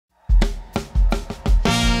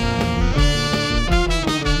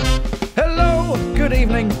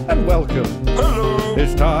morning and welcome. Hello.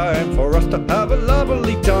 It's time for us to have a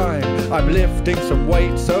lovely time. I'm lifting some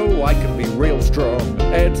weights so I can be real strong.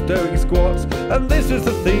 Ed's doing squats and this is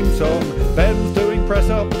the theme song. Ben's doing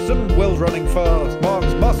press-ups and Will's running fast.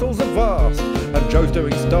 Mark's muscles are vast and Joe's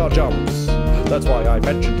doing star jumps. That's why I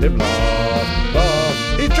mentioned him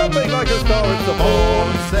last. He's jumping like a star. It's the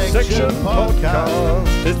Horne Section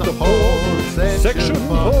podcast. It's the Horne Section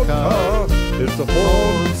podcast. It's the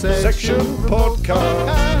Horne Section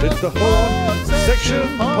podcast. It's the Horne Section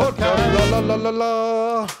podcast. La la la la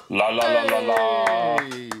la. La la la la la.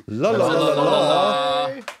 La la la la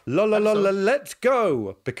la. La la la la. Let's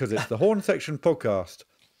go, because it's the Horne Section podcast.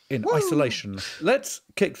 In isolation. Let's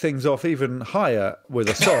kick things off even higher with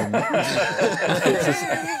a song.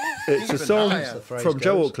 It's a song from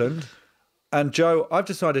Joe Auckland. And Joe, I've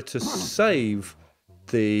decided to save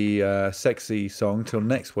the sexy song till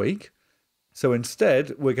next week. So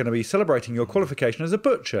instead, we're going to be celebrating your qualification as a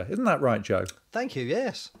butcher. Isn't that right, Joe? Thank you,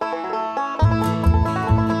 yes.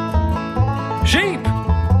 Sheep!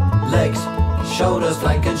 Legs, shoulders,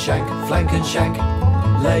 flank and shank,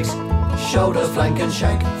 legs, shoulders, flank and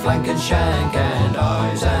shank, and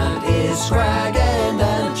eyes and ears, scrag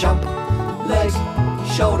and jump. Legs,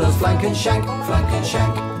 shoulders, flank and shank,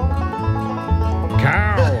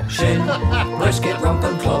 Cow! Shin, brisket, rump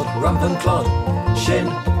and clod. Shin,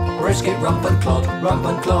 brisket, rump and clod,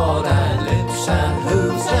 and lips and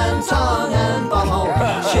hooves and tongue and bumhole.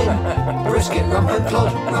 Shin, brisket, rump and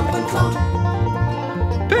clod.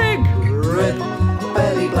 Pig! Rib,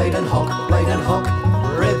 belly, blade and hock,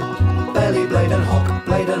 rib, belly, blade and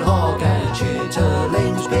hock, and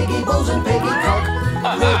chitterlings, piggy balls and piggy cock.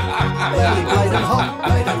 Rib, belly, blade and hock.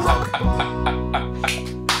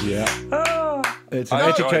 Yeah. It's an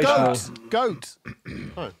educational... Goat.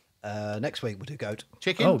 Next week we'll do goat.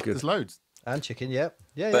 Chicken. Oh, good. There's loads. And chicken, yeah.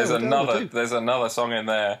 There's we'll do. there's another song in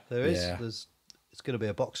there. There is. Yeah. It's going to be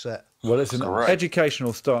a box set. Well, it's an Correct.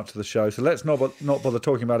 educational start to the show, so let's not bother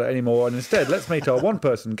talking about it anymore, and instead let's meet our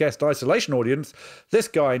one-person guest isolation audience. This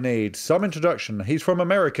guy needs some introduction. He's from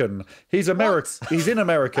American. He's in America.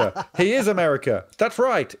 He is America. That's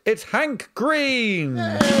right. It's Hank Green.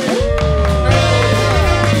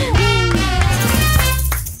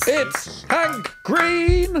 It's Hank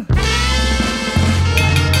Green.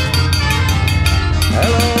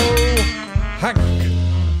 Hello, Hank.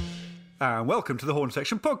 And welcome to the Horne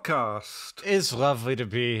Section podcast. It's lovely to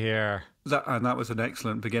be here. That was an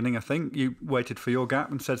excellent beginning, I think. You waited for your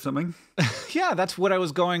gap and said something. Yeah, that's what I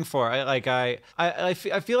was going for. I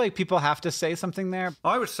feel like people have to say something there.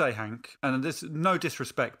 I would say, Hank, and this no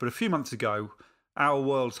disrespect, but a few months ago, our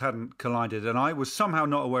worlds hadn't collided, and I was somehow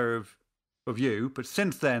not aware of you. But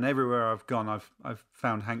since then, everywhere I've gone, I've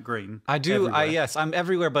found Hank Green. I do. Everywhere. Yes, I'm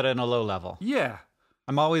everywhere, but in a low level. Yeah.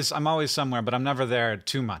 I'm always somewhere, but I'm never there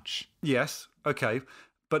too much. Yes. Okay.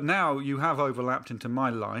 But now you have overlapped into my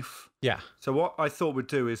life. Yeah. So what I thought we'd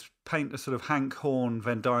do is paint a sort of Hank Horne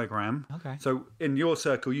Venn diagram. Okay. So in your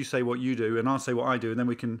circle, you say what you do, and I'll say what I do, and then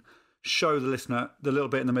we can show the listener the little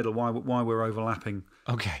bit in the middle why we're overlapping.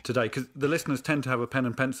 Okay. Today, because the listeners tend to have a pen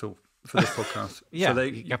and pencil for this podcast. Yeah. So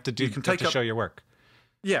you have to show your work.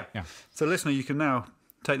 Yeah. Yeah. So listener, you can now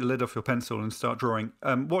take the lid off your pencil and start drawing.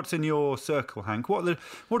 What's in your circle, Hank? What are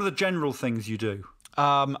the general things you do?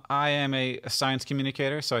 I am a science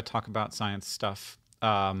communicator, so I talk about science stuff.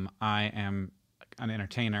 I am an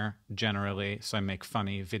entertainer generally, so I make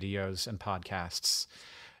funny videos and podcasts.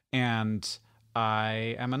 And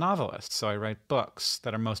I am a novelist, so I write books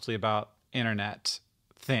that are mostly about internet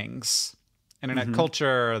things, internet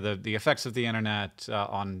culture, the effects of the internet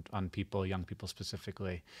on people, young people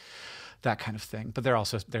specifically, that kind of thing. But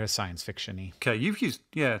they're science fiction-y. Okay, you've used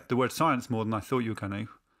the word science more than I thought you were going to.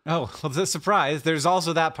 Oh, well, the surprise. There's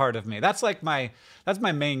also that part of me. That's my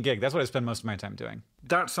main gig. That's what I spend most of my time doing.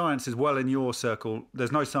 That science is well in your circle.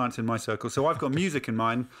 There's no science in my circle. So I've got music in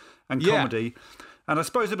mine and comedy. And I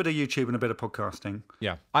suppose a bit of YouTube and a bit of podcasting.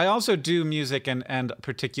 Yeah. I also do music and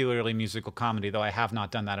particularly musical comedy, though I have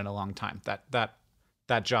not done that in a long time.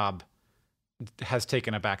 That job has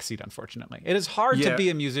taken a back seat, unfortunately. It is hard to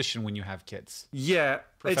be a musician when you have kids. Yeah,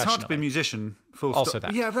 it's hard to be a musician. Also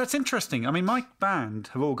that. Yeah, that's interesting. I mean, my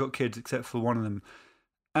band have all got kids except for one of them.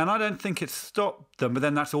 And I don't think it's stopped them, but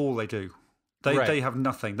then that's all they do. They have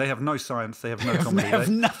nothing. They have no science. They have no comedy. They have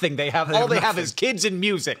nothing. They have is kids and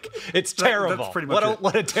music. It's terrible. That's pretty much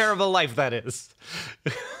what a terrible life that is.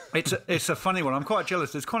 It's a funny one. I'm quite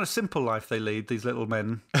jealous. It's quite a simple life they lead, these little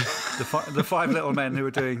men. The five little men who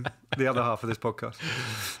are doing the other half of this podcast.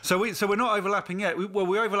 So we're not overlapping yet.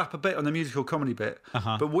 We overlap a bit on the musical comedy bit.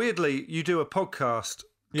 But weirdly, you do a podcast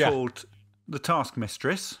called The Task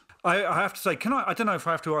Mistress. I have to say, I don't know if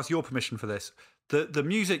I have to ask your permission for this. The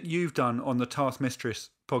music you've done on the Task Mistress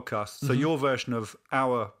podcast, so your version of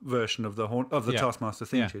our version of the Taskmaster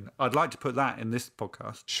theme tune, I'd like to put that in this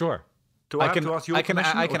podcast. Sure. Do I have to ask your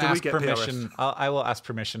permission? I can or do we ask get permission. PRS? I will ask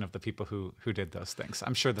permission of the people who did those things.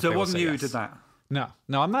 I'm sure that So they it will wasn't say you who yes. did that? No,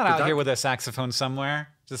 I'm not out that- here with a saxophone somewhere,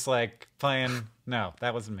 just like playing. No,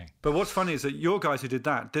 that wasn't me. But what's funny is that your guys who did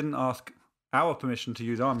that didn't ask our permission to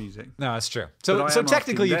use our music. No, it's true. But So I so am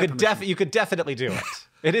technically, you asking could their permission. you could definitely do it.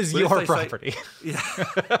 It is But if your they say- property. Yeah.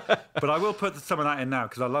 But I will put some of that in now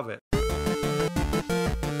because I love it.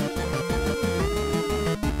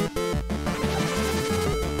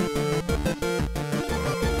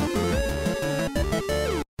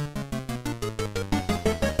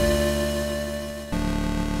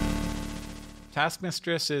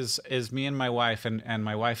 Taskmistress is me and my wife, and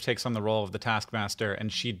my wife takes on the role of the taskmaster,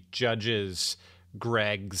 and she judges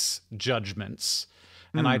Greg's judgments,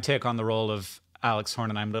 and I take on the role of Alex Horne,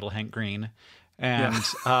 and I'm Little Hank Green, and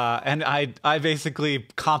and I basically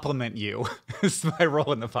compliment you. Is my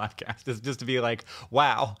role in the podcast is just to be like,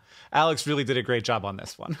 wow, Alex really did a great job on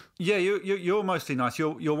this one. Yeah, you're mostly nice.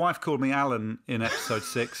 Your wife called me Alan in episode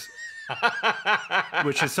 6.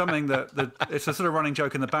 Which is something that it's a sort of running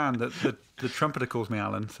joke in the band that the trumpeter calls me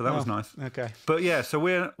Alan, so that was nice. Okay. But yeah, so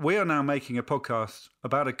we are now making a podcast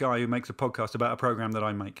about a guy who makes a podcast about a program that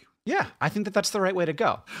I make. Yeah, I think that that's the right way to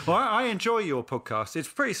go. Well, I enjoy your podcast. It's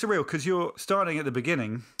pretty surreal because you're starting at the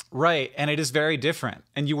beginning. Right, and it is very different,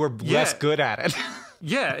 and you were less good at it.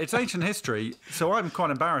 Yeah, it's ancient history, so I'm quite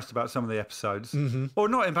embarrassed about some of the episodes. Or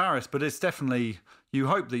not embarrassed, but it's definitely, you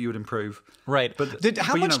hope that you would improve. Right. But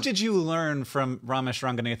How but, you much know, did you learn from Ramesh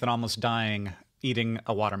Ranganathan almost dying eating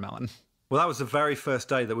a watermelon? Well, that was the very first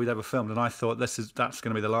day that we'd ever filmed, and I thought that's going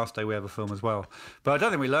to be the last day we ever film as well. But I don't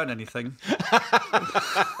think we learned anything.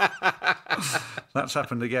 That's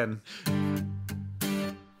happened again.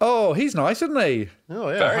 Oh, he's nice, isn't he? Oh,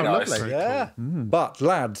 yeah. Very how nice. lovely. Yeah. But,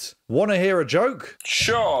 lads, want to hear a joke?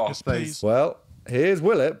 Sure. Yes, please. Well, here's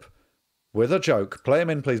Willip with a joke. Play him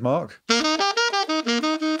in, please, Mark.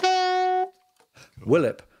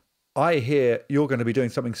 Willip, I hear you're going to be doing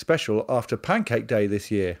something special after Pancake Day this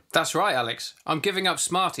year. That's right, Alex. I'm giving up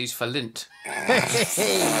Smarties for lint.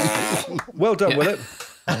 Well done, Willip.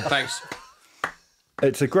 Thanks.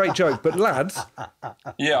 It's a great joke. But, lads,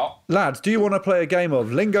 Yeah. do you want to play a game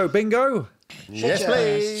of Lingo Bingo? Yes,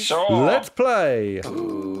 please. Sure. Let's play.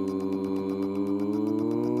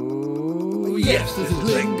 Yes, this is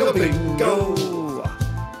Lingo Bingo.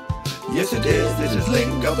 Yes, it is. This is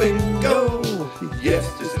Lingo Bingo.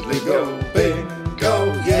 Yes, this is Lingo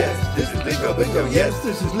Bingo. Yes, this is Lingo Bingo. Yes,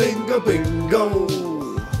 this is Lingo Bingo.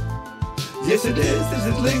 Yes, it is. This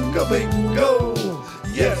is Lingo Bingo.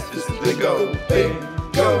 Yes, this is Lingo Bingo.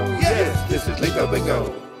 Yes, this is Lingo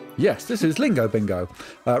Bingo. Yes, this is Lingo Bingo.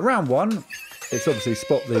 Round one, it's obviously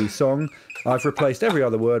Spot the Song. I've replaced every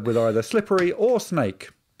other word with either slippery or snake.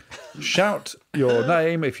 Shout your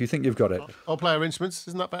name if you think you've got it. I'll play our instruments.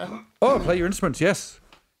 Isn't that better? Oh, play your instruments, yes.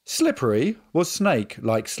 Slippery was snake,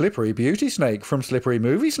 like Slippery Beauty Snake from Slippery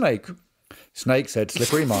Movie Snake. Snake said,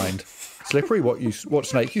 slippery mind. Slippery, what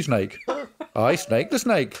snake you snake? I snake the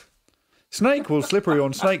snake. Snake will slippery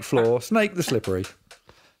on snake floor, snake the slippery.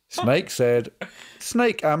 Snake said,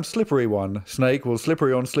 snake am slippery one. Snake will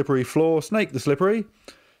slippery on slippery floor, snake the slippery.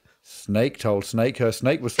 Snake told snake her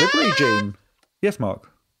snake was slippery, Jean. Yes, Mark.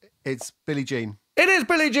 It's Billie Jean. It is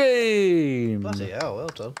Billie Jean! Bloody hell, well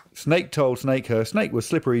done. Snake told snake her snake was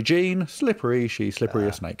slippery Jean. Slippery, she slippery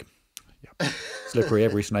a snake. Yep. Slippery,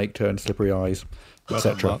 every snake turns slippery eyes,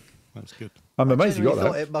 etc. That's good. I'm amazed you got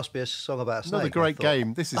Genuinely that. thought it must be a song about a snake. Another I great thought.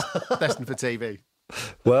 game. This is destined for TV.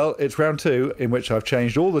 Well, it's round two, in which I've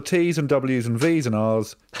changed all the T's and W's and V's and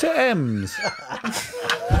R's to M's.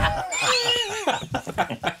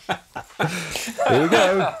 Here we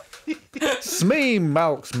go. Smeem,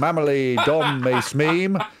 malks, mammally, dom, may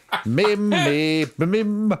smeem. Mim, me,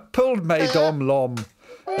 mim, pulled may dom, lom.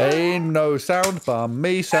 Aim, no sound, bum,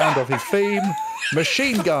 me sound of his theme.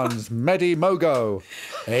 Machine guns, medi, mogo.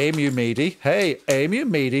 Aim you meaty, hey, aim you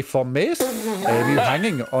meaty from miss. Aim you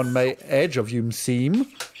hanging on may edge of you seam.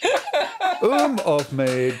 Of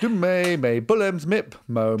may, do may bullems mip,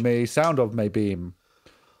 mo may sound of may beam.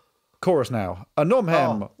 Chorus now. A nom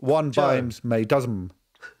hem, one Joe. bimes may dozen.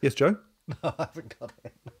 Yes, Joe? I haven't got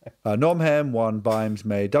it. A nom hem, one bimes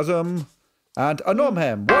may dozen. And a nom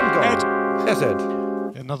hem, one gone. Yes, Ed.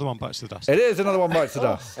 Another one bites the dust. It is another one bites the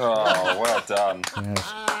dust. Oh, well done. Yes.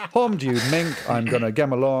 Hommed you mink, I'm gonna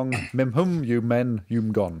gem along. Mim hum you men,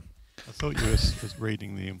 you'm gone. I thought you was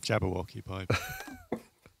reading the Jabberwocky Bible.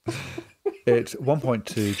 It's 1 point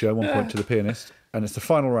to Joe, 1 point to the pianist. and it's the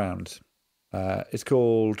final round. It's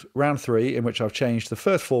called round 3, in which I've changed the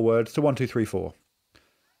first 4 words to 1, 2, 3, 4.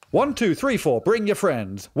 1, 2, 3, 4, bring your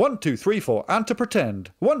friends. 1, 2, 3, 4, and to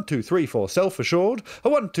pretend. 1, 2, 3, 4, self-assured. A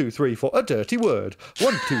 1, 2, 3, 4, a dirty word.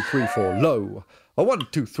 1, 2, 3, 4, low. A 1,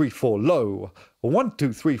 2, 3, 4, low. A 1,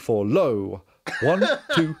 2, 3, 4, low. 1,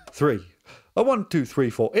 2, 3. A 1, 2, 3,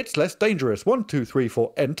 4, it's less dangerous. 1, 2, 3,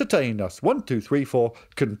 4, entertain us. 1, 2, 3, 4,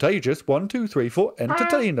 contagious. 1, 2, 3, 4,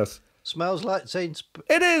 entertain us. Smells like Teen Spirit.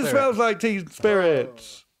 It is Smells Like Teen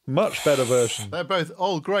Spirit. Much better version. They're both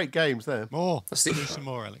all great games there. More. Let's do some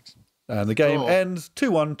more, Alex. And the game ends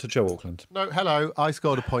 2-1 to Joe Auckland. No, hello. I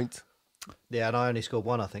scored a point. Yeah, and I only scored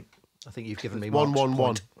 1, I think. I think you've given me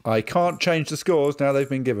 1-1-1. I can't change the scores now they've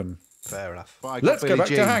been given. Fair enough. Let's go back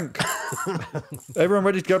to Hank. Everyone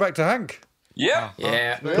ready to go back to Hank? Yeah.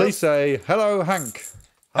 Yeah. Please say, hello, Hank.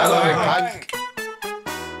 Hello, Hank.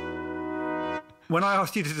 When I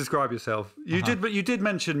asked you to describe yourself, you did, but you did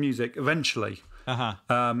mention music eventually.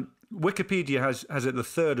 Wikipedia has it the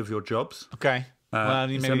third of your jobs. Okay. Well,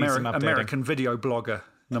 you it's maybe need some updating. American video blogger,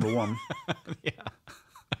 number 1.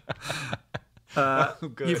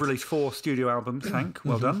 Good. You've released 4 studio albums, Hank.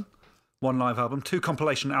 Well done. 1 live album, 2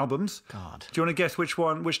 compilation albums. God. Do you want to guess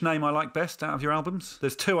which name I like best out of your albums?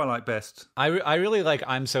 There's 2 I like best. I really like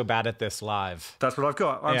I'm So Bad at This live. That's what I've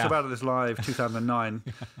got. I'm So Bad at This live, 2009.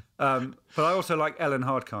 But I also like Ellen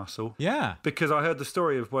Hardcastle. Yeah. Because I heard the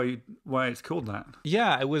story of why it's called that.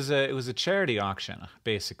 Yeah, it was a charity auction,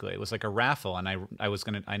 basically. It was like a raffle, and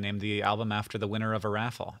I named the album after the winner of a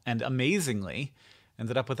raffle. And amazingly,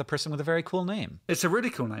 ended up with a person with a very cool name. It's a really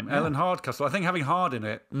cool name, Ellen Hardcastle. I think having hard in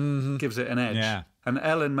it gives it an edge. Yeah. And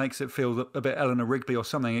Ellen makes it feel a bit Eleanor Rigby or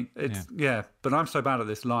something. But I'm So Bad at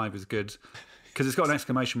This live is good. Because it's got an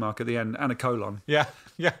exclamation mark at the end and a colon. Yeah,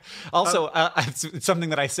 yeah. Also, it's something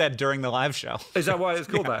that I said during the live show. Is that why it's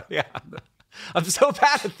called that? Yeah. I'm so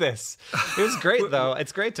bad at this. It was great though.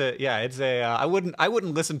 It's great to It's a. I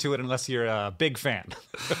wouldn't listen to it unless you're a big fan.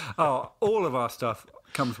 Oh, all of our stuff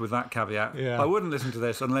comes with that caveat. Yeah. I wouldn't listen to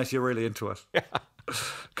this unless you're really into us. Yeah.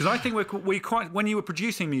 Because I think we quite. When you were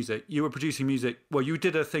producing music, Well, you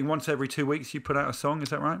did a thing once every 2 weeks. You put out a song. Is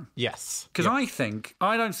that right? Yes. Because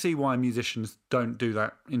I don't see why musicians don't do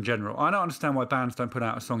that in general. I don't understand why bands don't put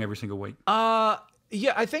out a song every single week.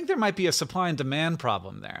 Yeah, I think there might be a supply and demand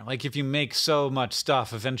problem there. Like if you make so much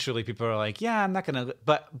stuff, eventually people are like, yeah, I'm not gonna.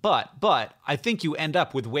 But I think you end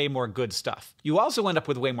up with way more good stuff. You also end up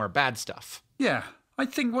with way more bad stuff. Yeah. I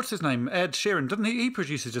think, what's his name? Ed Sheeran, doesn't he? He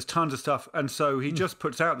produces just tons of stuff, and so he just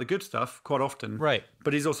puts out the good stuff quite often. Right.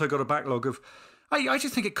 But he's also got a backlog of... I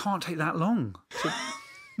just think it can't take that long.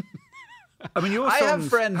 I mean, your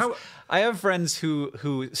songs... I have friends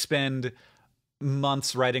who spend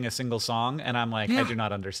months writing a single song, and I'm like, I do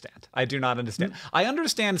not understand. I do not understand. I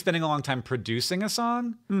understand spending a long time producing a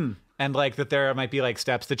song, and like that there might be like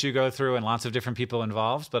steps that you go through and lots of different people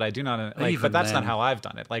involved, but I do not like. But that's not how I've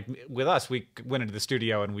done it. Like with us, we went into the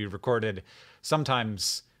studio and we recorded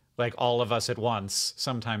sometimes like all of us at once,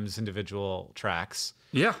 sometimes individual tracks.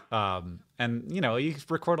 Yeah. And you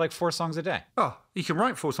record like 4 songs a day. Oh, you can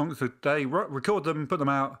write 4 songs a day, record them, put them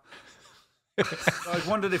out. I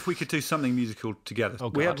wondered if we could do something musical together. Oh,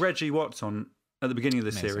 God. We had Reggie Watts on at the beginning of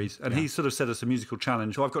this series, and he sort of set us a musical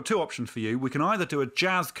challenge. Well, I've got 2 options for you. We can either do a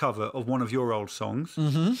jazz cover of one of your old songs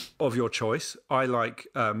of your choice. I like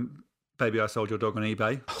Baby I Sold Your Dog on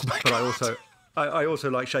eBay, but I also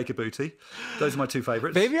like Shake a Booty. Those are my 2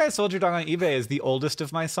 favourites. Baby I Sold Your Dog on eBay is the oldest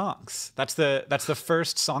of my songs. That's the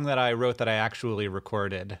first song that I wrote that I actually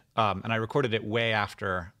recorded, and I recorded it way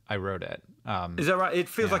after I wrote it. Is that right? It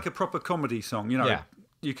feels like a proper comedy song.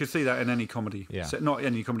 You could see that in any comedy set. Not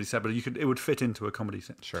any comedy set, but it would fit into a comedy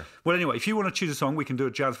set. Sure. Well, anyway, if you want to choose a song, we can do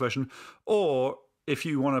a jazz version. Or if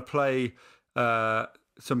you want to play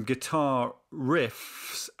some guitar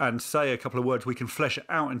riffs and say a couple of words, we can flesh it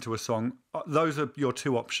out into a song. Those are your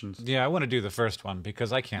 2 options. Yeah, I want to do the first one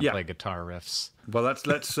because I can't play guitar riffs. Well, let's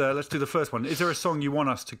do the first one. Is there a song you want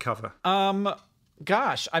us to cover?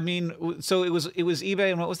 Gosh, I mean, so it was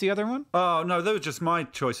eBay, and what was the other one? Oh no, those were just my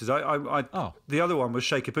choices. The other one was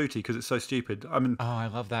Shake a Booty because it's so stupid. I mean, I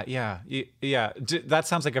love that. Yeah. That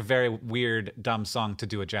sounds like a very weird, dumb song to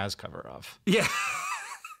do a jazz cover of. Yeah.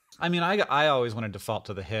 I mean, I always want to default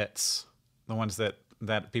to the hits, the ones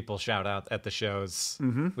that people shout out at the shows,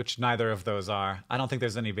 which neither of those are. I don't think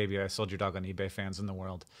there's any Baby I Sold Your Dog on eBay fans in the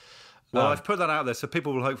world. Well, I've put that out there, so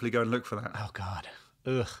people will hopefully go and look for that. Oh God,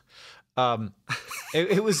 ugh.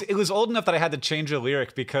 It was old enough that I had to change a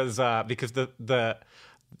lyric because I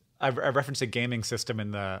referenced a gaming system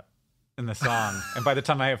in the song, and by the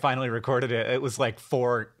time I finally recorded it, it was like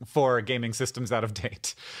four gaming systems out of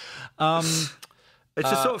date.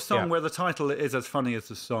 It's a sort of song yeah. where the title is as funny as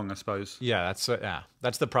the song, I suppose. Yeah,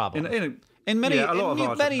 that's the problem. In Many a lot of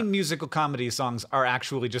art- many musical comedy songs are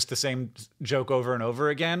actually just the same joke over and over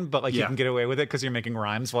again, but like you Yeah. can get away with it because you're making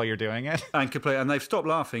rhymes while you're doing it. and they've stopped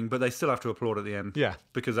laughing, but they still have to applaud at the end. Yeah.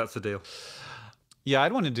 Because that's the deal. Yeah,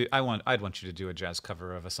 I'd want you to do a jazz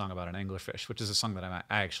cover of a song about an anglerfish, which is a song that I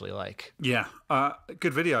actually like. Yeah.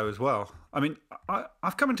 Good video as well. I mean,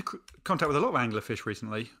 I've come into contact with a lot of anglerfish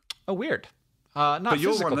recently. Oh, weird. Not But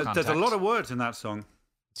your physical one, there's a contact. lot of words in that song.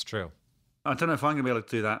 It's true. I don't know if I'm going to be able to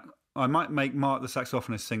do that. I might make Mark the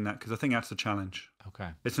saxophonist sing that because I think that's the challenge. Okay.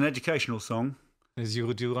 It's an educational song. As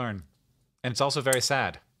you do learn. And it's also very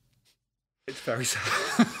sad. It's very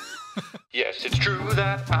sad. Yes, it's true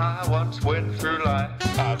that I once went through life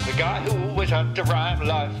as the guy who always had to rhyme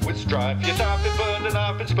life with strife. Yes, I've been burned and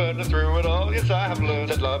I've been spurned and through it all. Yes, I have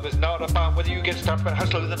learned that love is not about whether you get stuck, but how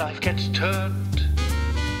slow the knife gets turned.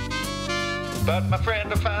 But my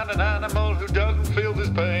friend, I found an animal who doesn't feel this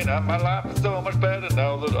pain, and my life is so much better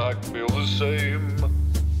now that I can feel the same.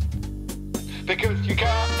 Because you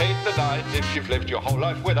can't hate the night if you've lived your whole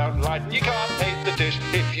life without light, and you can't hate the dish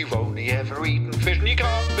if you've only ever eaten fish, and you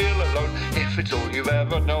can't feel alone if it's all you've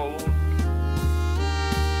ever known.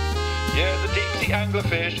 Yeah, the deep-sea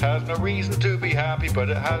anglerfish has no reason to be happy,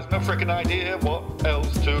 but it has no frickin' idea what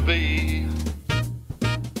else to be.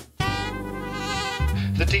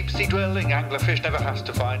 The deep-sea dwelling anglerfish never has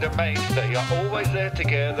to find a mate. They are always there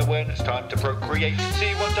together when it's time to procreate.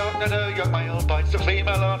 See, one dark night a young male bites a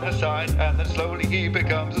female on her side, and then slowly he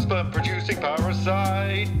becomes a sperm-producing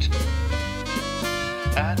parasite.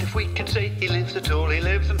 And if we can say he lives at all, he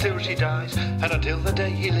lives until she dies, and until the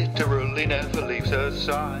day he literally never leaves her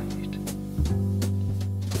side.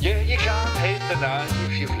 Yeah, you can't hate the night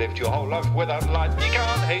if you've lived your whole life without light. You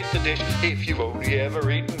can't hate the dish if you've only ever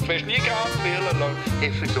eaten fish. And you can't feel alone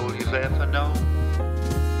if it's all you've ever known.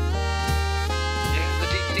 Yeah, the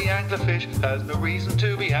deep-sea anglerfish has no reason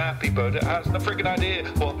to be happy, but it has no freaking idea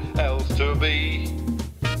what else to be.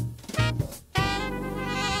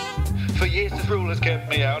 For years this rule has kept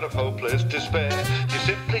me out of hopeless despair. You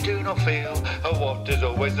simply do not feel what is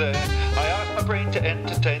always there. I ask my brain to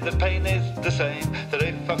entertain that pain is the same, that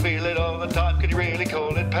if I feel it all the time, can you really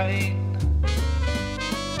call it pain?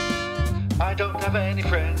 I don't have any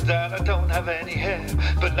friends and I don't have any hair,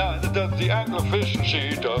 but neither does the anglerfish and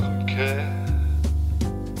she doesn't care.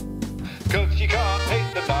 Cause you can't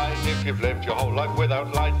hate the night if you've lived your whole life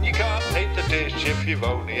without light, and you can't hate the dish if you've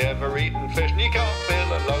only ever eaten fish, and you can't feel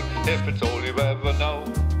alone if it's all you've ever known.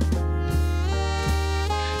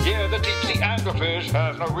 Yeah, the deep-sea anglerfish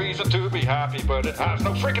has no reason to be happy, but it has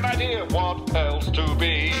no freaking idea what else to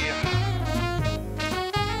be.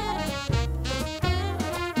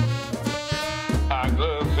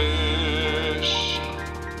 Anglerfish.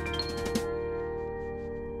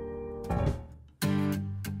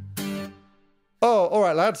 Oh, all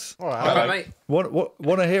right, lads. All right. All right, mate.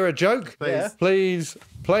 Want to hear a joke? Yeah. Please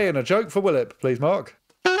play in a joke for Willip, please, Mark.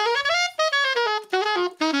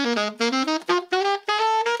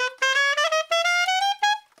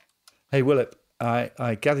 Hey, Willip,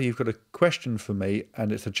 I gather you've got a question for me,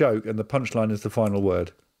 and it's a joke, and the punchline is the final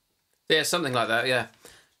word. Yeah, something like that, yeah.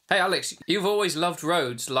 Hey, Alex, you've always loved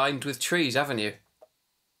roads lined with trees, haven't you?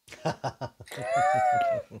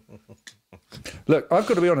 Look, I've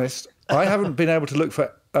got to be honest. I haven't been able to look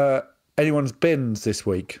for anyone's bins this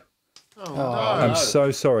week. I'm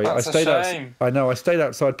so sorry. That's a shame. I know. I stayed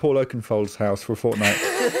outside Paul Oakenfold's house for a fortnight,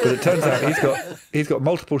 but it turns out he's got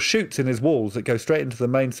multiple chutes in his walls that go straight into the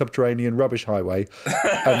main subterranean rubbish highway,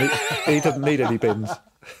 and he doesn't need any bins.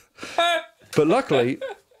 But luckily,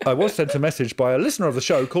 I was sent a message by a listener of the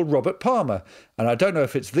show called Robert Palmer, and I don't know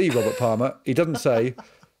if it's the Robert Palmer. He doesn't say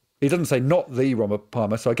not the Robert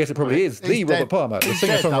Palmer, so I guess it probably is the He's Robert dead. Palmer, the He's dead,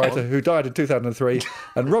 that singer-songwriter one. who died in 2003.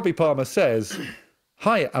 And Robbie Palmer says,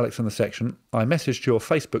 "Hi, Alex in the Section. I messaged your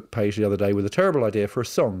Facebook page the other day with a terrible idea for a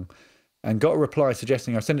song and got a reply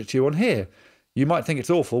suggesting I send it to you on here. You might think it's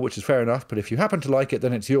awful, which is fair enough, but if you happen to like it,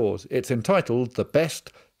 then it's yours. It's entitled The Best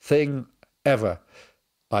Thing Ever.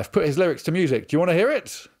 I've put his lyrics to music. Do you want to hear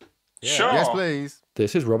it? Sure. Yes, please.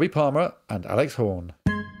 This is Robbie Palmer and Alex Horne.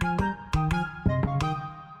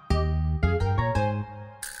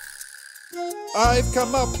 I've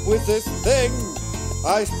come up with this thing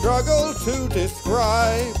I struggle to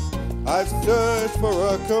describe. I've searched for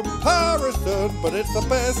a comparison, but it's the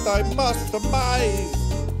best I must surmise.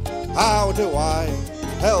 How do I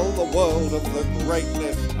tell the world of the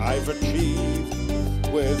greatness I've achieved,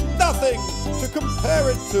 with nothing to compare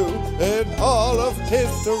it to in all of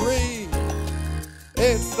history?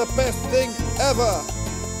 It's the best thing ever.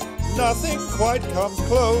 Nothing quite comes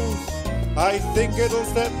close. I think it'll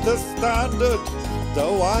set the standard,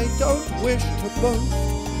 though I don't wish to boast.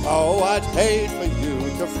 Oh, I'd hate for you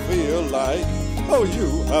to feel like, oh,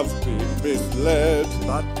 you have been misled.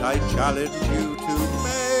 But I challenge you to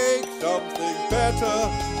make something better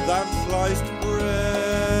than sliced bread.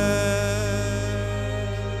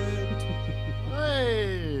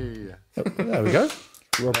 Hey! There we go.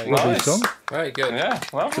 Robbie's Nice. song. Very good. Yeah,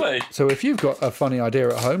 lovely. So if you've got a funny idea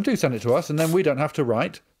at home, do send it to us, and then we don't have to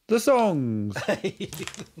write the songs.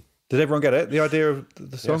 Did everyone get it? The idea of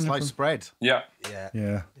the song? Sliced bread. Yeah. Yeah.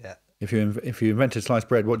 Yeah. If you invented sliced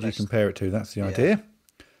bread, what do you compare it to? That's the idea.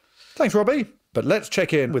 Thanks, Robbie. But let's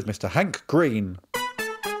check in with Mr. Hank Green.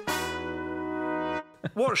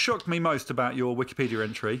 What shocked me most about your Wikipedia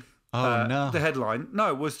entry? No. The headline.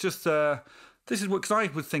 No, was just this is what, because I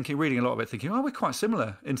was reading a lot of it, thinking, oh, we're quite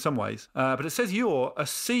similar in some ways. But it says you're a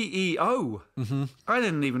CEO. Mm-hmm. I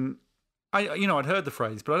didn't even. I'd heard the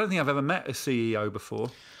phrase, but I don't think I've ever met a CEO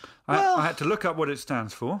before. I had to look up what it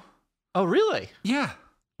stands for. Oh, really? Yeah.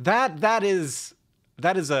 That is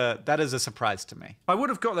a surprise to me. I would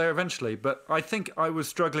have got there eventually, but I think I was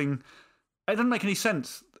struggling. It doesn't make any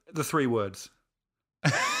sense, the three words.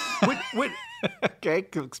 Okay,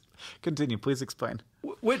 continue. Please explain.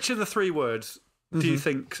 Which of the three words do you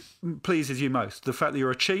think pleases you most? The fact that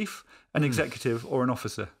you're a chief, an executive, or an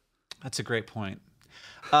officer? That's a great point.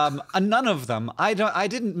 None of them. I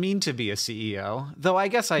didn't mean to be a CEO, though. I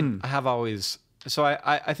guess I have always. So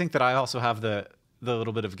I think that I also have the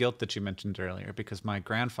little bit of guilt that you mentioned earlier, because my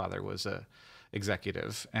grandfather was a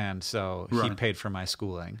executive, and so he paid for my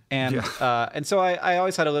schooling, and so I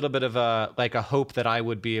always had a little bit of a hope that I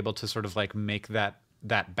would be able to sort of like make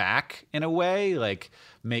that back in a way, like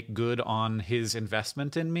make good on his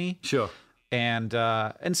investment in me. Sure. And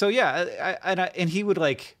so and he would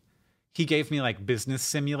he gave me like business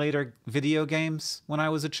simulator video games when I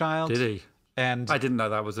was a child. Did he? And I didn't know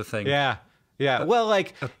that was a thing. Yeah. Well,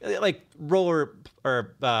 like roller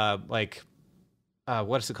or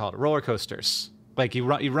what is it called? Roller coasters. Like you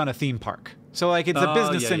run a theme park. So like it's a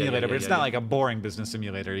business simulator, but it's not like a boring business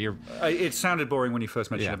simulator. It sounded boring when you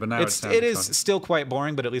first mentioned it, but now it is exciting. Still quite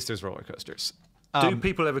boring, but at least there's roller coasters. Do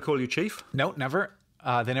people ever call you chief? No, never.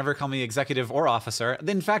 They never call me executive or officer.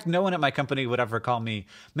 In fact, no one at my company would ever call me.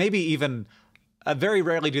 Maybe even very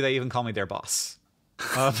rarely do they even call me their boss.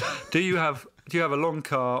 Do you have a long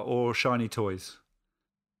car or shiny toys?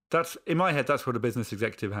 That's in my head. That's what a business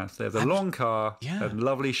executive has. They have a long car and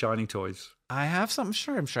lovely shiny toys. I have some.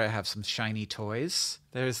 I'm sure I have some shiny toys.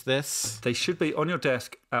 There's this. They should be on your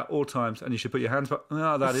desk at all times, and you should put your hands up.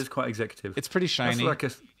 Oh, that is quite executive. It's pretty shiny.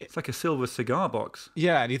 It's like a silver cigar box.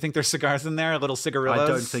 Yeah. Do you think there's cigars in there? Little cigarillos?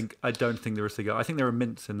 I don't think there are cigars. I think there are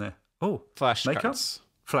mints in there. Oh, flashcards.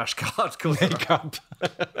 Flashcards. Makeup.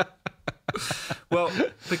 Well,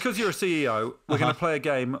 because you're a CEO, we're going to play a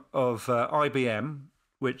game of IBM,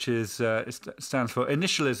 which is it stands for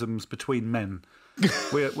Initialisms Between Men.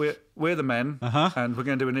 We're the men, and we're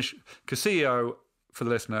going to do because CEO, for the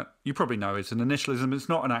listener, you probably know it's an initialism. It's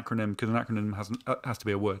not an acronym, because an acronym has to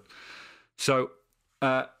be a word. So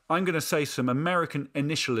I'm going to say some American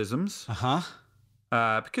initialisms,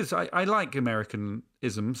 because I like American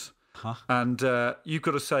isms, and you've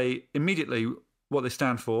got to say immediately what they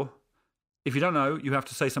stand for. If you don't know, you have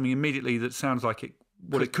to say something immediately that sounds like it.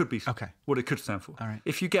 What it could be. Okay. What it could stand for. All right.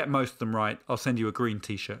 If you get most of them right, I'll send you a green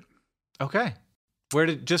T-shirt. Okay. Where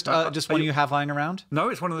did just one you have lying around? No,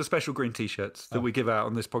 it's one of the special green T-shirts that we give out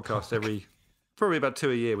on this podcast probably about 2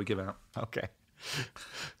 a year we give out. Okay.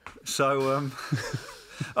 So,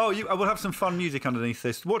 we'll have some fun music underneath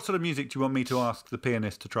this. What sort of music do you want me to ask the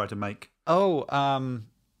pianist to try to make? Sort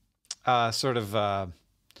of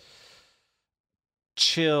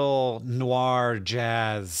chill noir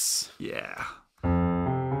jazz. Yeah.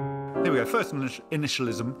 Here we go. First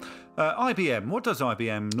initialism. IBM. What does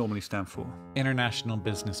IBM normally stand for? International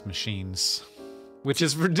Business Machines. Which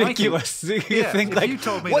is ridiculous. You think like, you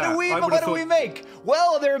told me what do we make?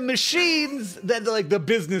 Well, they're machines that like the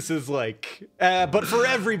businesses like, but for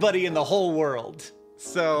everybody in the whole world.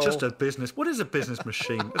 So just a business. What is a business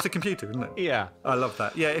machine? It's a computer, isn't it? Yeah. I love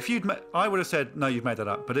that. Yeah. If I would have said no, you've made that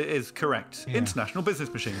up, but it is correct. Yeah. International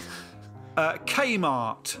Business Machines.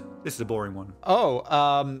 Kmart. This is a boring one.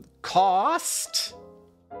 Cost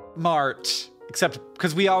Mart. Except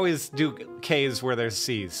because we always do K's where there's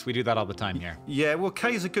C's. We do that all the time here. Yeah, well,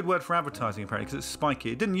 K is a good word for advertising, apparently, because it's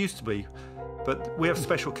spiky. It didn't used to be, but we have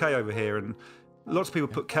special K over here, and lots of people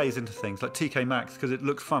put K's into things, like TK Maxx, because it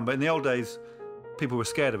looks fun. But in the old days, people were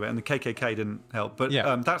scared of it, and the KKK didn't help. But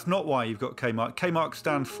that's not why you've got Kmart. Kmart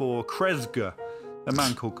stands for Kresge, a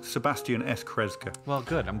man called Sebastian S. Kresge. Well,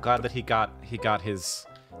 good. I'm glad that he got his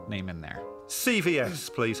name in there.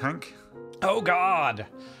 CVS, please, Hank. Oh, God.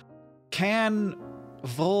 Can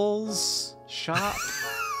Vols shop?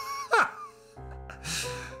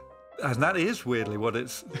 And that is weirdly what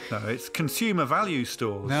it's. No, it's consumer value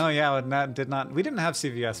stores. No, yeah, we didn't have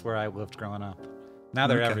CVS where I lived growing up. Now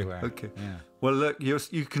they're everywhere. Okay. Yeah. Well, look, you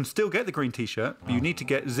can still get the green T-shirt, but you need to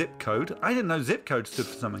get zip code. I didn't know zip code stood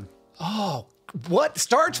for something. Oh, what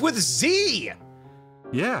starts with Z?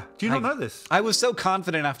 Yeah. Do you not know this? I was so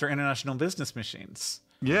confident after International Business Machines.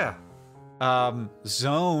 Yeah.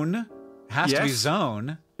 Zone has to be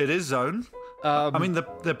zone. It is zone. I mean,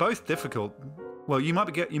 they're both difficult. Well, you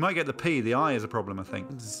might get the P. The I is a problem, I think.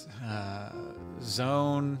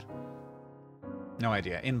 Zone. No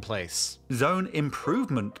idea. In place. Zone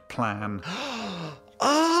improvement plan.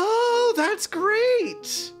 Oh, that's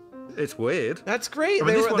great. It's weird. That's great. I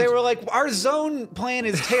mean, they were like, our zone plan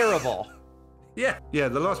is terrible. Yeah. The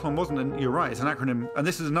last one wasn't. You're right. It's an acronym, and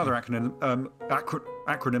this is another acronym.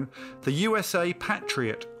 Acronym. The USA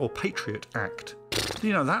Patriot or Patriot Act. Do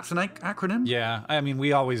you know that's an acronym? Yeah. I mean,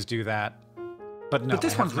 we always do that. But no, But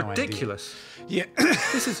this one's ridiculous. Yeah.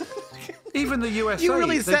 This is even the USA. You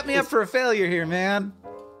really set me up for a failure here, man.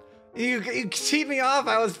 You teed me off.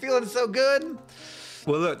 I was feeling so good.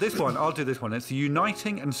 Well, look, this one, I'll do this one. It's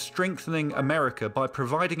uniting and strengthening America by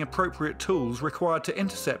providing appropriate tools required to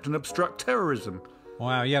intercept and obstruct terrorism.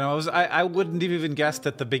 Wow, I wouldn't have even guessed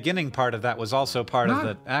that the beginning part of that was also part of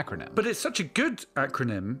the acronym. But it's such a good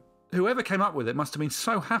acronym. Whoever came up with it must have been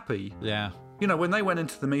so happy. Yeah. You know, when they went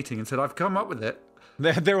into the meeting and said, I've come up with it.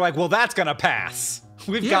 They're like, well, that's going to pass.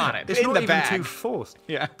 We've got it. It's in not the even bag. too forced.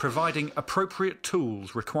 Yeah. Providing appropriate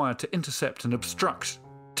tools required to intercept and obstruct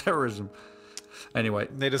terrorism. Anyway.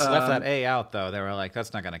 They just left that A out, though. They were like,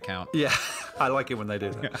 that's not going to count. Yeah, I like it when they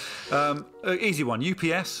do that. Yeah. Easy one.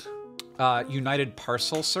 UPS. United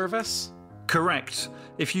Parcel Service. Correct.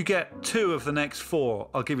 If you get 2 of the next 4,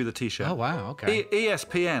 I'll give you the T-shirt. Oh, wow. Okay.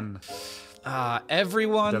 ESPN.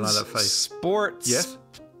 Everyone's Don't like that face. sports. Yes?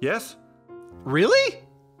 Yes? Really?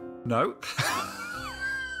 No.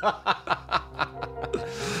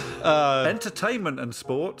 Entertainment and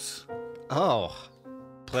sports. Oh.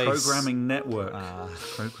 Programming network.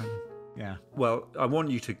 Programming. Yeah. Well, I want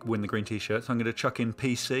you to win the green T-shirt, so I'm going to chuck in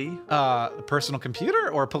PC. Personal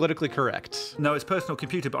computer or politically correct? No, it's personal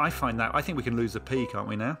computer, but I think we can lose the P, can't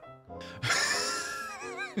we now?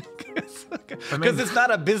 Because it's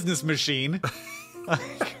not a business machine.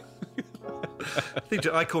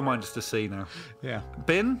 I call mine just a C now. Yeah.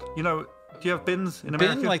 Bin? You know, do you have bins in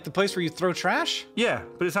America? Bin, like the place where you throw trash? Yeah,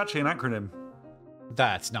 but it's actually an acronym.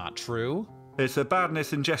 That's not true. It's a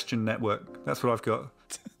badness ingestion network. That's what I've got.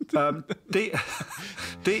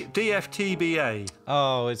 DFTBA.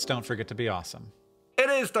 Oh, it's Don't Forget to Be Awesome. It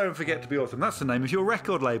is Don't Forget to Be Awesome. That's the name of your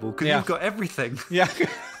record label, because you've got everything. Yeah.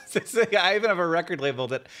 I even have a record label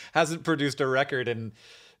that hasn't produced a record in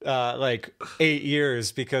like 8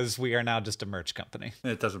 years because we are now just a merch company.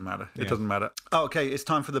 It doesn't matter. It doesn't matter. Oh, okay, it's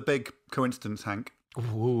time for the big coincidence, Hank.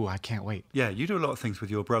 Ooh, I can't wait. Yeah, you do a lot of things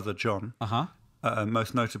with your brother, John. Uh-huh.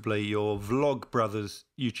 Most notably your Vlog Brothers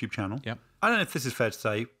YouTube channel. Yep. I don't know if this is fair to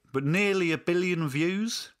say, but nearly 1 billion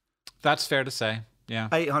views. That's fair to say. Yeah.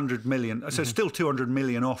 800 million. So still 200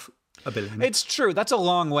 million off 1 billion. It's true. That's a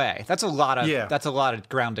long way. That's a lot of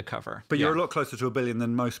ground to, cover. But you're a lot closer to 1 billion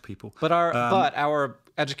than most people. But our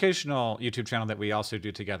educational YouTube channel that we also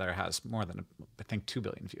do together has more than, I think, 2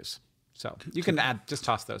 billion views. So you can just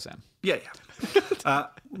toss those in. Yeah.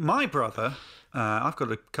 My brother, I've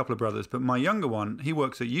got a couple of brothers, but my younger one, he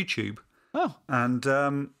works at YouTube. Oh.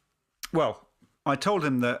 And, well, I told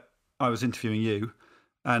him that I was interviewing you,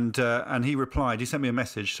 and he replied. He sent me a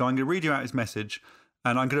message. So I'm going to read you out his message,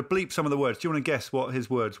 and I'm going to bleep some of the words. Do you want to guess what his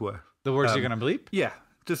words were? The words you're going to bleep? Yeah.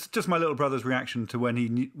 Just my little brother's reaction to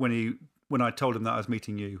when I told him that I was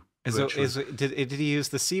meeting you. Did he use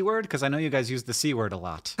the C word? Because I know you guys use the C word a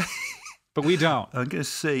lot. But we don't. I'm going to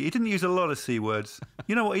see. He didn't use a lot of C words.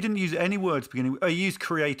 You know what? He didn't use any words beginning with... he used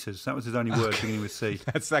creators. That was his only word beginning with C.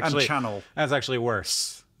 That's actually... And channel. That's actually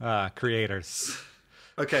worse. Creators.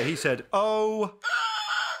 Okay, he said, oh...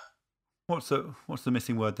 What's the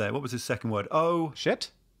missing word there? What was his second word? Oh...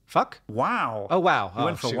 Shit? Fuck? Wow. Oh, wow. He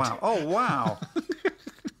went for wow. Oh, wow.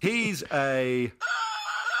 He's a...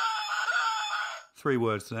 3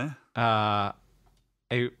 words there. A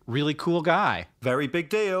really cool guy. Very big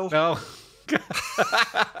deal. Oh.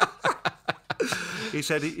 He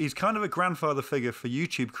said he's kind of a grandfather figure for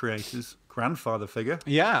YouTube creators. Grandfather figure.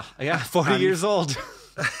 Yeah, 40 years old.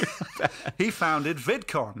 He founded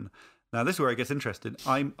VidCon, Now, this is where it gets interesting.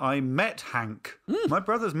 I met Hank. My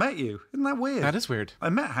brother's met you. Isn't that weird? That is weird. I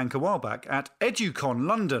met Hank a while back at EduCon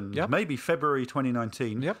London, Yep. maybe February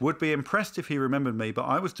 2019. Yep. Would be impressed if he remembered me, but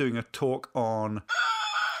I was doing a talk on...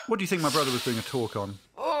 What do you think my brother was doing a talk on?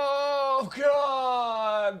 Oh,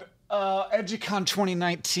 God. EduCon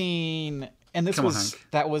 2019. And this Come on, was Hank.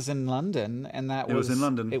 that was in London, and that It was in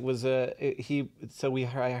London. It was I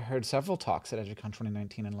heard several talks at EduCon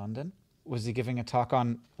 2019 in London. Was he giving a talk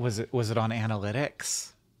on? Was it on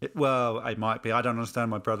analytics? Well, it might be. I don't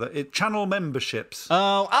understand my brother. Channel memberships.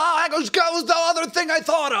 That was the other thing I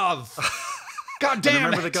thought of. God Do you damn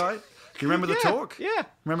remember it! the guy? Do you remember the talk? Yeah.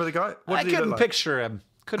 Remember the guy? What I did he look couldn't like? picture him.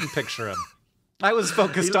 Couldn't picture him. I was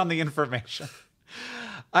focused on the information.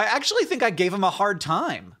 I actually think I gave him a hard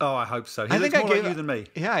time. Oh, I hope so. He I looks think more I like gave you than me.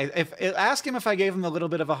 Yeah, ask him if I gave him a little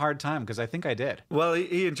bit of a hard time, because I think I did. Well,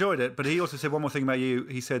 he enjoyed it, but he also said one more thing about you.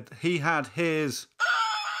 He said he had his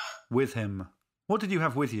with him. What did you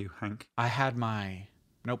have with you, Hank? I had my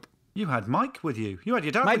nope. You had Mike with you. You had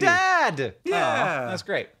your dad My with dad. Yeah. Oh, that's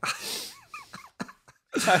great.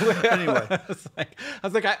 Anyway. I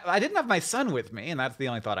was like, I didn't have my son with me, and that's the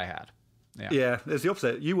only thought I had. Yeah. Yeah, there's the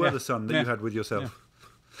opposite. You were Yeah. the son that Yeah. you had with yourself.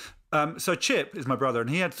 So Chip is my brother, and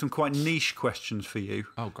he had some quite niche questions for you.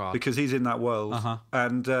 Oh, God. Because he's in that world. Uh-huh.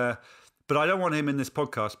 And but I don't want him in this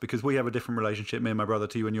podcast because we have a different relationship, me and my brother,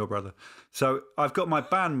 to you and your brother. So I've got my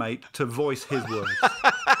bandmate to voice his words.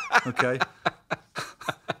 Okay.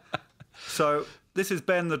 So this is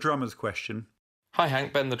Ben the drummer's question. Hi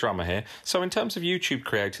Hank, Ben the drummer here. So in terms of YouTube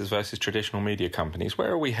creators versus traditional media companies,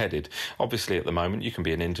 where are we headed? Obviously at the moment you can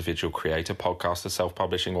be an individual creator, podcaster,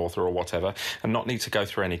 self-publishing author or whatever, and not need to go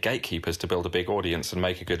through any gatekeepers to build a big audience and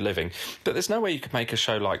make a good living. But there's no way you could make a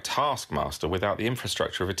show like Taskmaster without the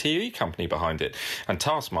infrastructure of a TV company behind it. And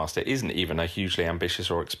Taskmaster isn't even a hugely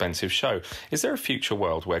ambitious or expensive show. Is there a future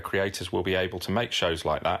world where creators will be able to make shows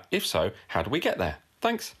like that? If so, how do we get there?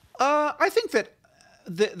 Thanks. I think that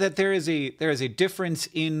there is a difference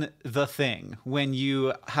in the thing when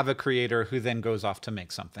you have a creator who then goes off to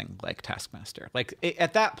make something like Taskmaster. Like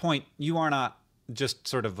at that point, you are not just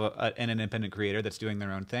sort of an independent creator that's doing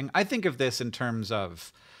their own thing. I think of this in terms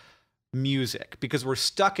of music because we're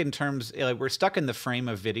stuck in the frame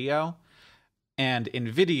of video. And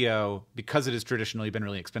in video, because it has traditionally been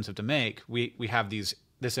really expensive to make, we have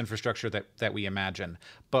this infrastructure that we imagine.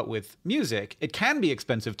 But with music, it can be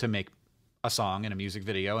expensive to make a song and a music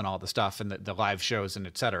video and all the stuff and the live shows and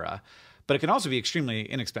etc. But it can also be extremely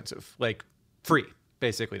inexpensive, like free,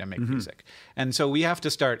 basically, to make music. And so we have to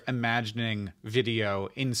start imagining video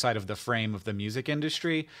inside of the frame of the music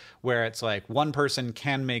industry, where it's like one person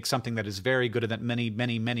can make something that is very good and that many,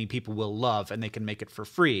 many, many people will love, and they can make it for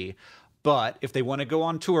free. But if they want to go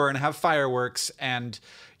on tour and have fireworks and,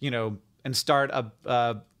 and start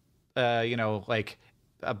a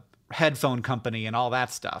headphone company and all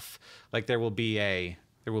that stuff, like there will be a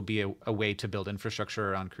way to build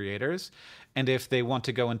infrastructure around creators. And if they want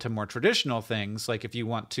to go into more traditional things, like if you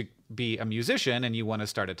want to be a musician and you want to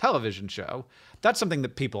start a television show, that's something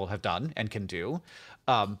that people have done and can do.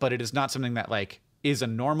 But it is not something that like is a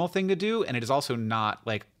normal thing to do. And it is also not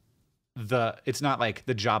like it's not like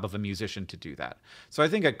the job of a musician to do that. So I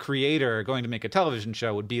think a creator going to make a television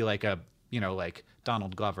show would be like like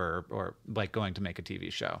Donald Glover or like going to make a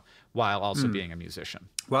TV show while also being a musician.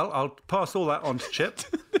 Well, I'll pass all that on to Chip.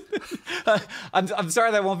 I'm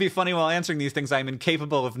sorry that won't be funny while answering these things. I'm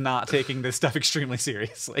incapable of not taking this stuff extremely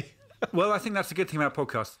seriously. Well, I think that's a good thing about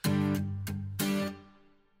podcasts.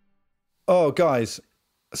 Oh, guys,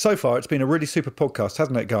 so far it's been a really super podcast,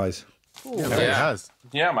 hasn't it, guys? Yeah, it has.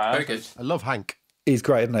 Yeah, man. Very good. I love Hank. He's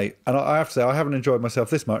great, isn't he? And I have to say, I haven't enjoyed myself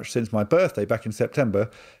this much since my birthday back in September,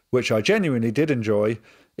 which I genuinely did enjoy,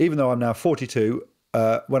 even though I'm now 42.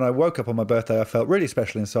 When I woke up on my birthday, I felt really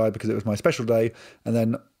special inside because it was my special day. And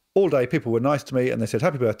then all day, people were nice to me and they said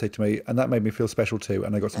happy birthday to me. And that made me feel special too.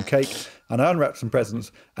 And I got some cake and I unwrapped some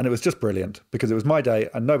presents. And it was just brilliant because it was my day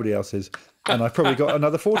and nobody else's. And I've probably got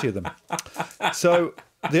another 40 of them. So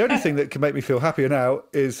the only thing that can make me feel happier now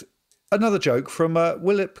is another joke from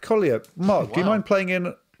Willip Collier. Mark, do you mind playing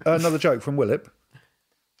in another joke from Willip?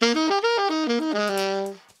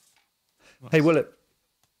 Hey, Willip,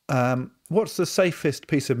 what's the safest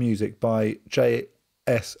piece of music by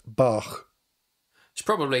J.S. Bach? It's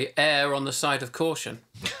probably Err on the Side of Caution.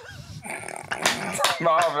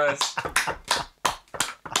 Marvellous.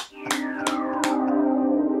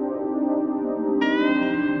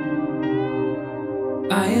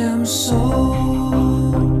 I am so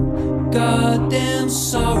goddamn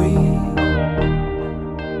sorry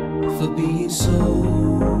for being so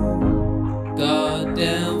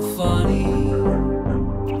goddamn funny.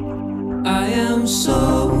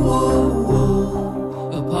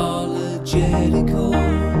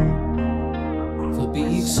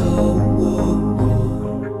 so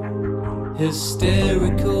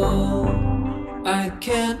hysterical. I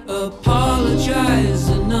can't apologize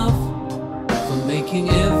enough for making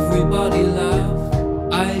everybody laugh.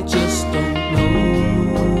 I just don't know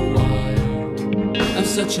why I'm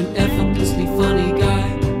such an effortlessly funny guy.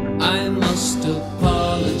 I must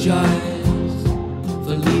apologize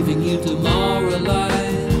for leaving you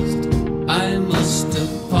demoralized. I must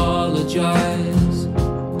apologize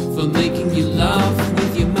for making you laugh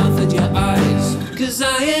with your mouth and your eyes. 'Cause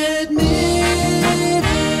I admit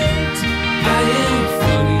it, I am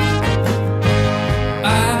funny.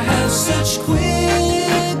 I have such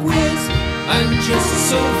quick wit, I'm just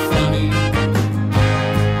so funny.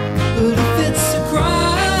 But if it's a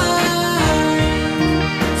crime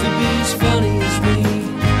to be as funny as me,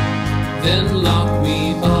 then lock me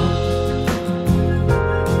up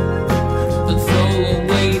and throw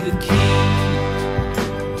away the key.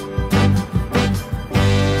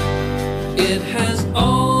 It has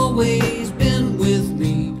always been with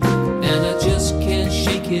me, and I just can't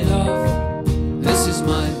shake it off. This is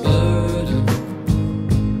my burden.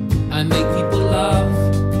 I make people laugh.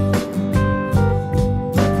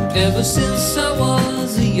 Ever since I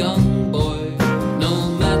was a young boy, no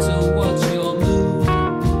matter what's your mood,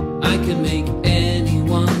 I can make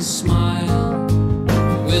anyone smile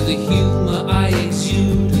with the humor I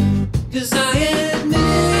exude. 'Cause I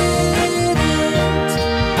admit it,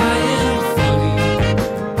 I am funny.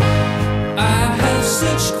 I have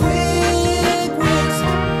such quick wit,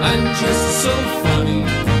 I'm just so funny.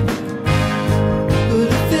 But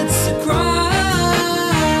if it's a crime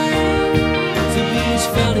to be as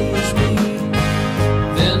funny as me,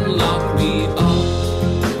 then lock me up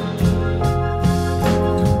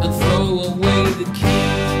and throw away the key.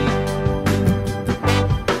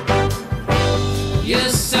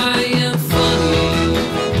 Yes, I am funny,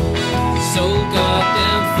 so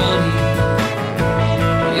goddamn funny.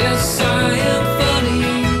 Yes, I am funny,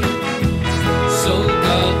 so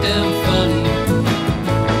goddamn funny.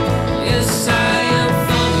 Yes, I am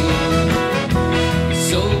funny,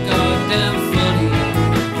 so goddamn funny.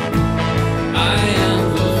 I am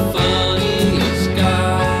the funniest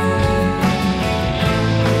guy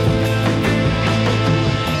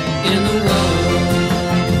in the world.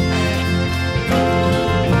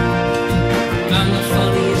 I'm the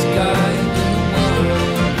funniest guy in the world.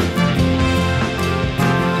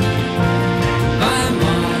 By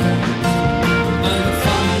miles, I'm the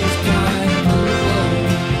funniest guy in the world.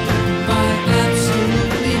 By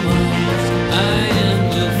absolutely miles, I am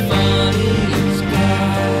the funniest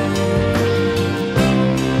guy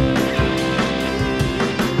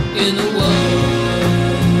in the world.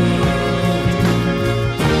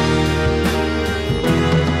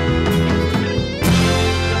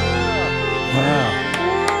 Wow.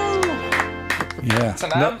 Yeah. It's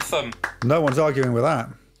an anthem. No one's arguing with that.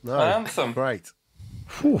 No. Anthem. Great.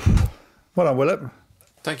 Whew. Well done, Willip.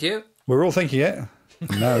 Thank you. We're all thinking it.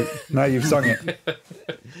 No, now you've sung it.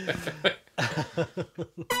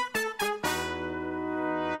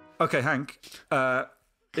 Okay, Hank,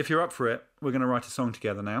 if you're up for it, we're going to write a song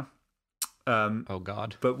together now. Oh,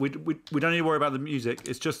 God. But we don't need to worry about the music.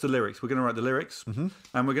 It's just the lyrics. We're going to write the lyrics, and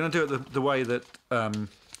we're going to do it the way that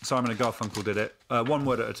Simon and Garfunkel did it, one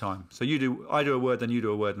word at a time. So I do a word, then you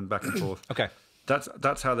do a word, and back and forth. Okay.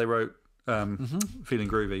 That's how they wrote "Feeling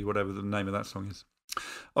Groovy," whatever the name of that song is.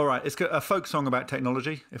 All right, it's a folk song about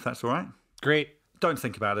technology, if that's all right. Great. Don't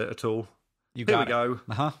think about it at all. You Here got we go.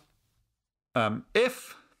 Uh-huh.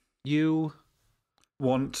 If You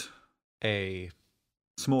want a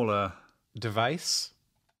smaller, device.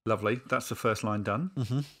 lovely. That's the first line done.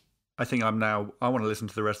 I think I want to listen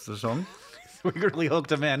to the rest of the song. We really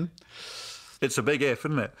hooked him in. It's a big if,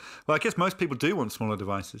 isn't it? Well, I guess most people do want smaller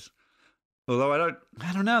devices. Although I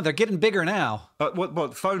don't know. They're getting bigger now.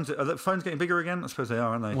 What phones? Are the phones getting bigger again? I suppose they are,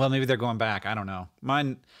 aren't they? Well, maybe they're going back. I don't know.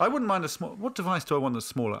 Mine. I wouldn't mind a small. What device do I want that's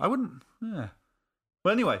smaller? I wouldn't. Yeah.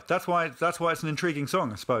 Well, anyway, that's why it's an intriguing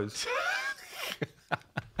song, I suppose.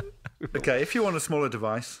 Okay, if you want a smaller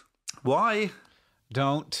device, why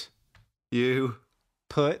don't you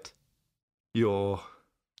put your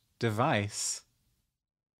device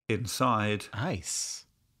inside ice?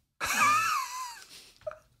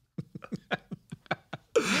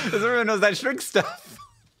 Everyone knows that shrink stuff.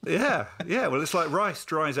 Yeah. Well, it's like rice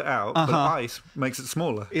dries it out, but ice makes it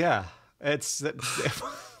smaller. Yeah, it's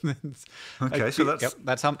okay. So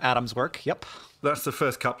that's how atoms work. Yep. That's the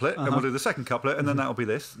first couplet, and we'll do the second couplet, and then that'll be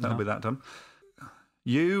this. That'll be that done.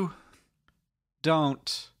 You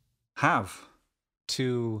don't have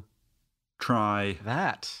to try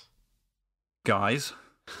that, guys.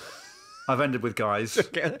 I've ended with guys. 'Cause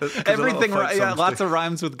a lot of Everything, folk yeah, songs lots do. of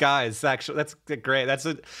rhymes with guys. Actually, that's great. That's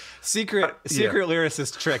a secret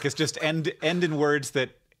lyricist trick. Is just end in words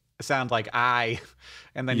that sound like I,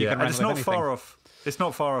 and then you can run and it's with not anything. far off. It's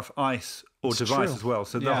not far off Ice or Device true. as well.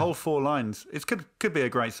 So the Yeah. whole 4 lines, it could be a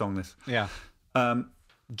great song. This. Yeah. Um,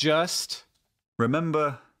 Just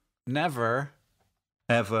remember, never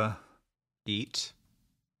ever eat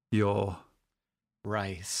your.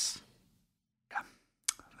 rice.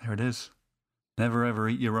 There it is. Never ever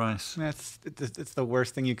eat your rice. It's the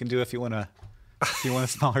worst thing you can do if you want a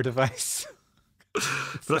smaller device.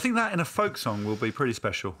 But I think that in a folk song will be pretty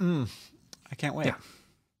special. I can't wait. Yeah.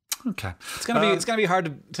 Okay. It's gonna be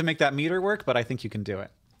hard to make that meter work, but I think you can do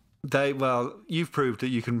it. You've proved that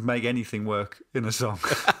you can make anything work in a song.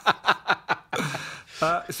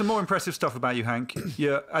 Some more impressive stuff about you, Hank.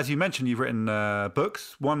 As you mentioned, you've written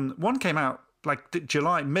books. One came out like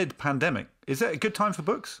July, mid-pandemic. Is it a good time for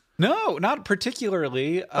books? No, not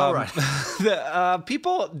particularly. All right.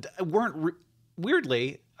 People weren't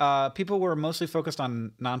weirdly. People were mostly focused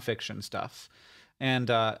on nonfiction stuff, and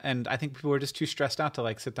I think people were just too stressed out to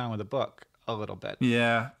like sit down with a book a little bit.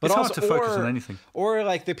 Yeah, but it's also, hard to focus on anything. Or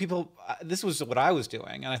like the people. This was what I was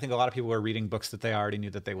doing, and I think a lot of people were reading books that they already knew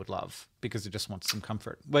that they would love because they just want some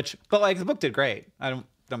comfort. But like the book did great. I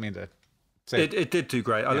don't mean to. It did do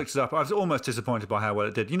great. I looked it up. I was almost disappointed by how well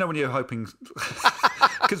it did. You know when you're hoping...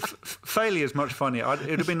 Because failure is much funnier. It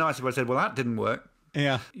would have been nice if I said, well, that didn't work.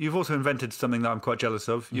 Yeah. You've also invented something that I'm quite jealous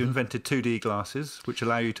of. You invented 2D glasses, which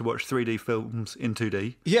allow you to watch 3D films in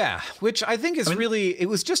 2D. Yeah, which I think is really... It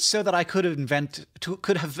was just so that I could have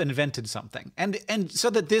invented something. And so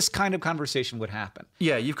that this kind of conversation would happen.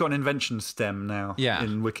 Yeah, you've got an invention stem now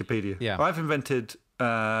in Wikipedia. Yeah. I've invented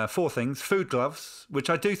 4 things. Food gloves, which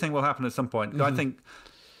I do think will happen at some point. I think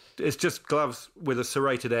it's just gloves with a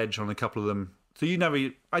serrated edge on a couple of them. So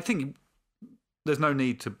I think there's no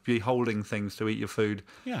need to be holding things to eat your food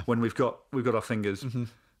when we've got our fingers.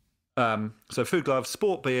 So food gloves,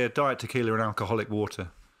 sport beer, diet tequila, and alcoholic water.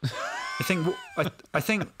 I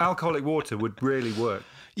think alcoholic water would really work.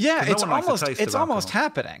 Yeah, No it's almost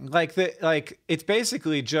happening. Like it's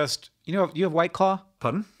basically just you have White Claw.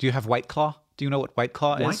 Pardon? Do you have White Claw? Do you know what White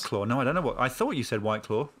Claw is? White Claw? No, I don't know what. I thought you said White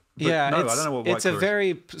Claw. But Yeah, no, I don't know what White it's Claw a is.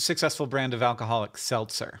 very successful brand of alcoholic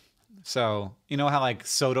seltzer. So you know how like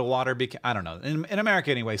soda water became, I don't know, in America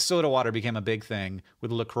anyway, soda water became a big thing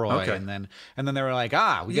with LaCroix, Okay. and then they were like,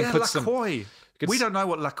 we can put LaCroix. We don't know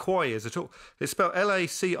what LaCroix is at all. It's spelled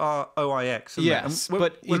LACROIX. Yes, but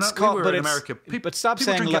but when it's we called. were But in it's, America, but stop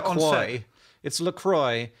people saying drink it on set. LaCroix. It's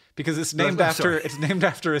LaCroix because it's named No, after sorry. it's named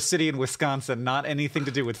after a city in Wisconsin, not anything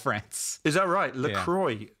to do with France. Is that right?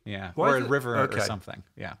 LaCroix. Yeah, Why or is a it- river okay. or something.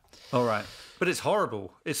 Yeah, All right, but it's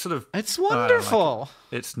horrible. It's sort of. it's I don't like wonderful.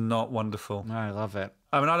 It's not wonderful. I love it.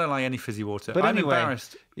 I mean, I don't like any fizzy water. But I'm anyway,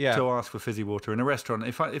 embarrassed to ask for fizzy water in a restaurant.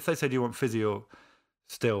 If they say, "Do you want fizzy or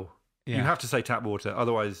still?" You have to say tap water.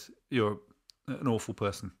 Otherwise, you're an awful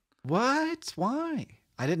person. What? Why?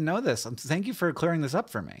 I didn't know this. Thank you for clearing this up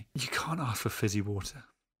for me. You can't ask for fizzy water.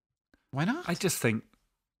 Why not? I just think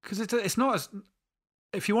because it's not as.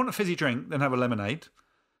 If you want a fizzy drink, then have a lemonade.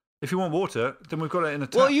 If you want water, then we've got it in a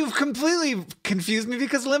tap. Well, you've completely confused me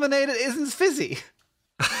because lemonade isn't fizzy.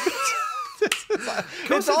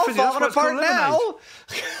 It's all fizzy, that's falling why it's apart called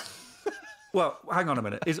now. Well, hang on a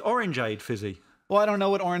minute. Is orangeade fizzy? Well, I don't know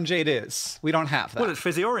what orangeade is. We don't have that. Well, it's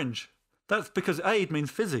fizzy orange. That's because aid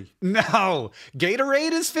means fizzy. No.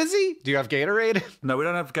 Gatorade is fizzy? Do you have Gatorade? No, we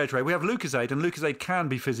don't have Gatorade. We have Lucasade, and Lucasade can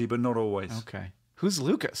be fizzy, but not always. Okay. Who's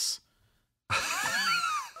Lucas?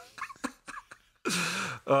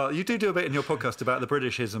 You do a bit in your podcast about the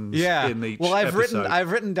Britishisms Yeah. in each Well, I've episode.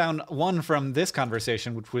 written down one from this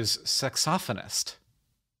conversation, which was saxophonist.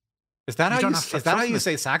 Is that You don't how you have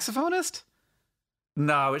say saxophonist?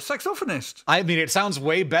 No, it's saxophonist. I mean, it sounds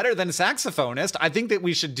way better than saxophonist. I think that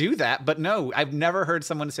we should do that, but no, I've never heard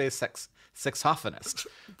someone say saxophonist.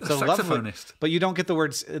 So lovely. Saxophonist. But you don't get the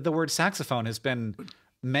words. The word saxophone has been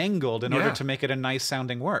mangled in order Yeah. to make it a nice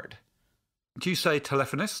sounding word. Do you say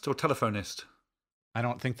telephonist or telephonist? I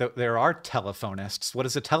don't think that there are telephonists. What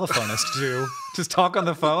does a telephonist do? Just talk on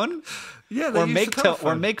the phone, Yeah, they or use make the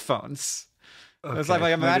telephone. make phones. It's Okay, like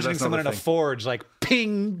I'm maybe imagining that's not someone a in a thing. forge, like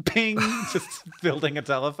ping, ping, just building a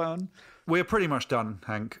telephone. We're pretty much done,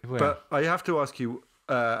 Hank. We are. But I have to ask you,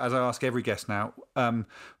 as I ask every guest now,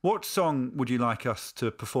 what song would you like us to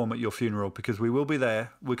perform at your funeral? Because we will be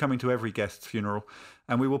there. We're coming to every guest's funeral,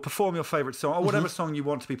 and we will perform your favourite song or whatever song you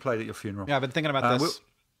want to be played at your funeral. Yeah, I've been thinking about this.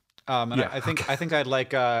 And yeah, I think I'd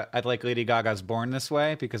like Lady Gaga's "Born This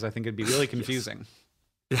Way" because I think it'd be really confusing.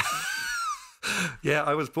 Yeah,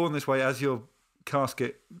 I was born this way as you're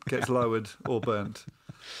casket gets lowered or burnt.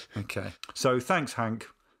 Okay. So thanks, Hank.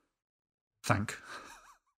 Thank.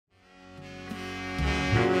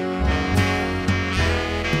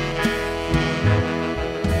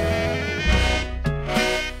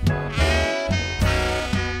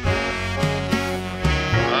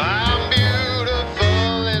 I'm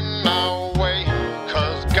beautiful in my way,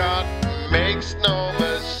 'cause God makes no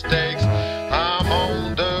mistakes. I'm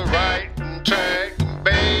on the right track,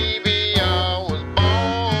 baby, I was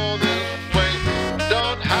born this way.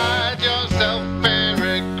 Don't hide yourself in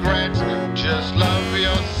regrets, just love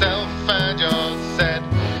yourself and you're set.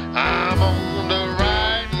 I'm on the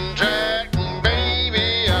right track,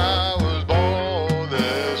 baby, I was born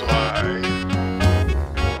this way.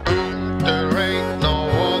 There ain't no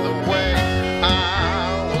other way. I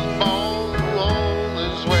was born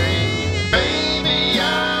this way. Baby,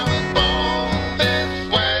 I was born this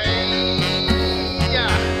way.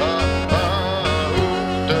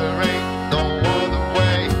 There ain't no other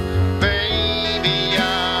way. Baby,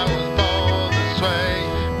 I was born this way.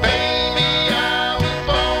 Baby, I was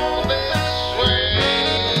born this way.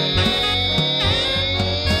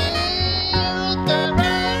 There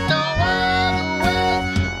ain't no other way.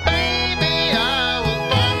 Baby, I was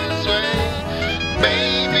born this way.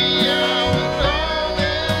 Baby, I was born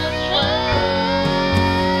this way.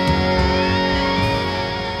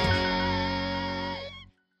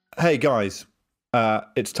 Hey guys,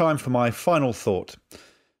 it's time for my final thought.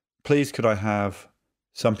 Please, could I have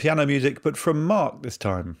some piano music, but from Mark this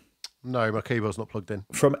time? No, my keyboard's not plugged in.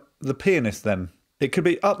 From the pianist, then. It could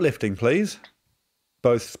be uplifting, please,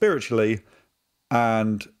 both spiritually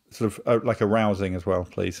and sort of like arousing as well,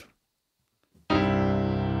 please.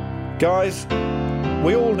 Guys,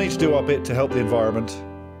 we all need to do our bit to help the environment.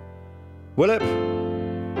 Willip,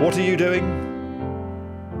 what are you doing?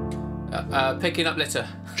 Picking up litter.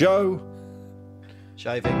 Joe?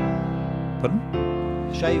 Shaving. Pardon?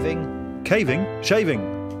 Shaving. Caving? Shaving?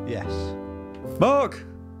 Yes. Mark?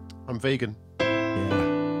 I'm vegan.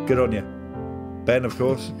 Yeah, good on you. Ben, of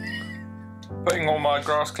course. Putting all my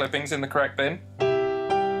grass clippings in the correct bin.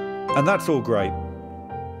 And that's all great.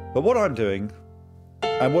 But what I'm doing,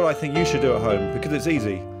 and what I think you should do at home, because it's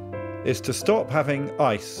easy, is to stop having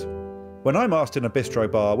ice. When I'm asked in a bistro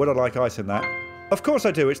bar, would I like ice in that? Of course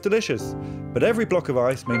I do, it's delicious. But every block of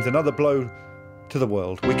ice means another blow to the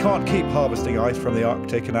world. We can't keep harvesting ice from the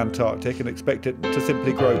Arctic and Antarctic and expect it to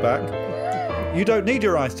simply grow back. You don't need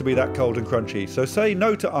your ice to be that cold and crunchy, so say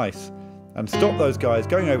no to ice. And stop those guys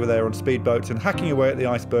going over there on speedboats and hacking away at the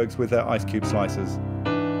icebergs with their ice cube slicers.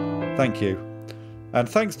 Thank you. And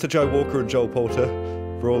thanks to Joe Walker and Joel Porter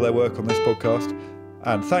for all their work on this podcast.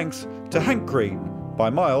 And thanks to Hank Green, by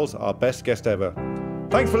miles our best guest ever.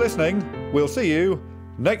 Thanks for listening. We'll see you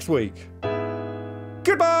next week.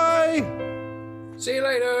 Goodbye! See you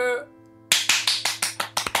later.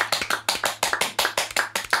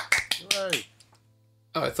 Hooray.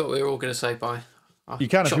 Oh, I thought we were all going to say bye. You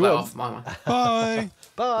can if Chop you that want. off, my one. Bye.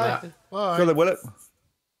 Bye. Yeah. Bye. Go then, Willip.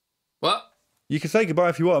 What? You can say goodbye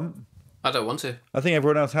if you want. I don't want to. I think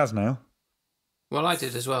everyone else has now. Well, I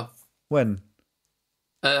did as well. When?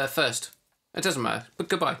 First. It doesn't matter, but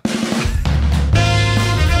goodbye.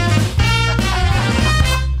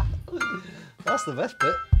 That's the best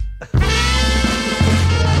bit.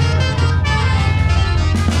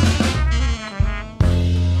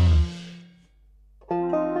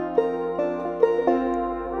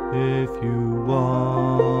 If you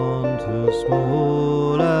want a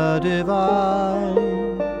smaller device,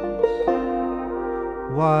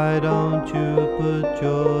 why don't you put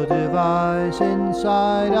your device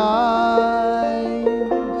inside ice?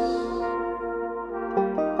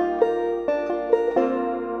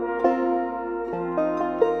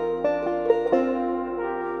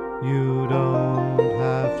 You don't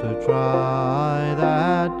have to try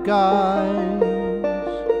that, guys.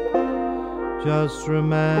 Just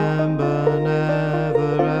remember,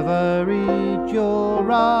 never ever eat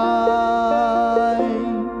your eyes.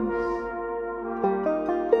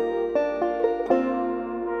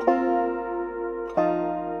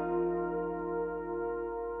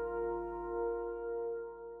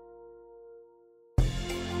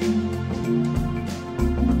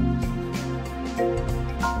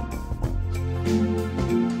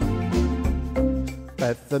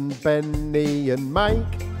 Beth and Benny and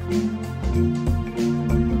Mike.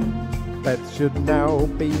 Beth should now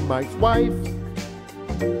be Mike's wife.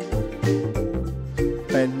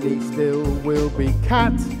 Benny still will be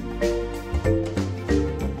Cat.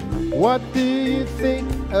 What do you think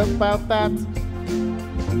about that?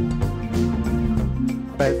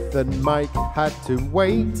 Beth and Mike had to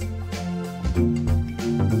wait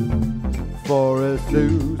for a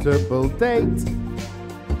suitable date.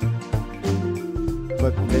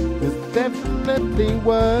 But it was definitely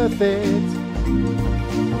worth it.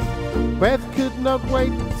 Beth could not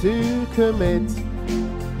wait to commit.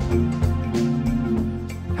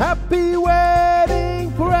 Happy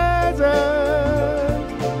wedding present.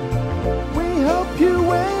 We hope you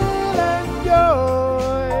will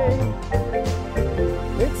enjoy.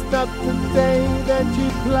 It's not the day that you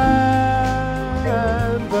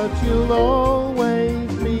planned, but you'll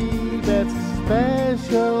always be that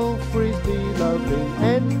special frisbee loving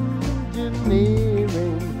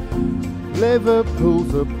engineering Liverpool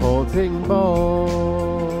supporting boy.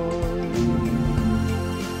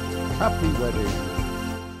 Happy wedding.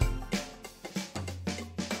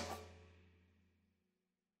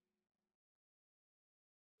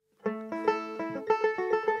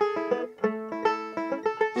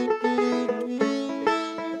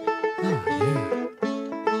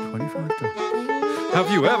 Have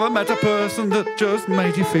you ever met a person that just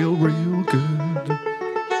made you feel real good?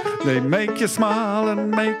 They make you smile and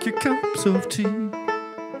make you cups of tea.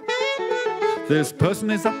 This person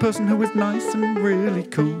is that person who is nice and really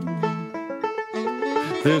cool.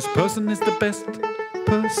 This person is the best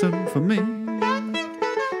person for me.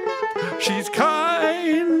 She's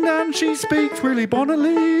kind and she speaks really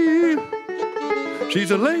bonnily. She's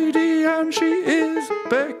a lady and she is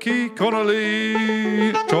Becky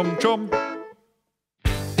Connolly. Chom chom.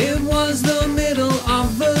 It was the middle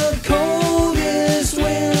of the coldest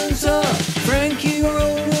winter. Frankie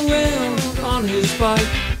rolled around on his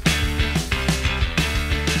bike.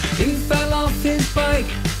 He fell off his bike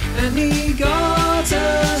and he got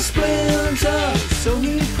a splinter. So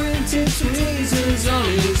he printed tweezers on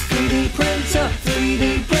his 3D printer.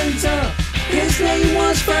 3D printer. His name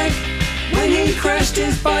was Frank. When he crashed,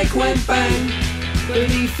 his bike went bang. But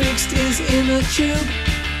he fixed his inner tube.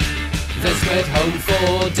 Then sped home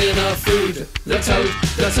for dinner food. The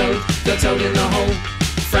toad in the hole.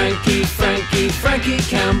 Frankie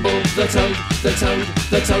Campbell. The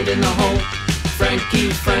toad in the hole.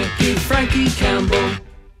 Frankie Campbell.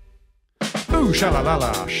 Ooh,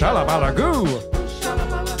 shalalala, shalabalagoo.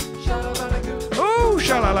 Ooh,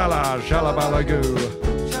 shalalala, shalabalagoo.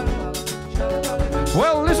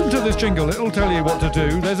 Well, listen to this jingle, it'll tell you what to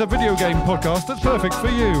do. There's a video game podcast that's perfect for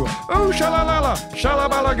you. Ooh, shalalala,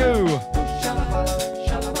 shalabalagoo.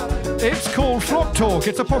 It's called Flock Talk.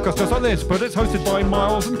 It's a podcast just like this, but it's hosted by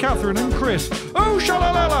Miles and Catherine and Chris. Ooh,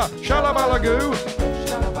 shalalala, shalabalagoo.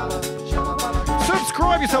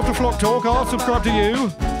 Subscribe yourself to Flock Talk, I'll subscribe to you.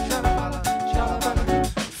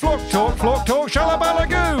 Flock Talk,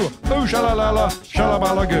 shalabalagoo. Ooh, shalalala,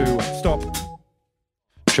 shalabalagoo. Stop.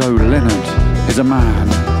 Joe Leonard is a man,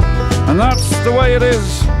 and that's the way it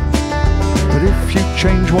is. But if you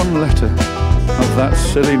change one letter of that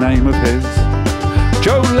silly name of his,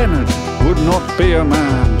 Joe Leonard would not be a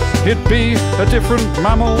man. He'd be a different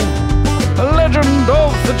mammal, a legend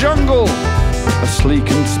of the jungle, a sleek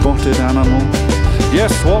and spotted animal.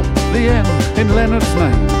 Yes, what the N in Leonard's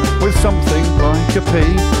name with something like a P.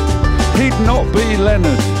 He'd not be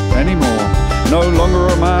Leonard anymore. No longer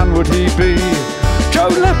a man would he be. Joe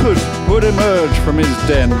Leopard would emerge from his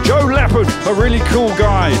den. Joe Leopard, a really cool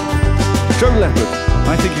guy. Joe Leopard,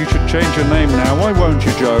 I think you should change your name now. Why won't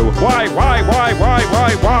you, Joe? Why?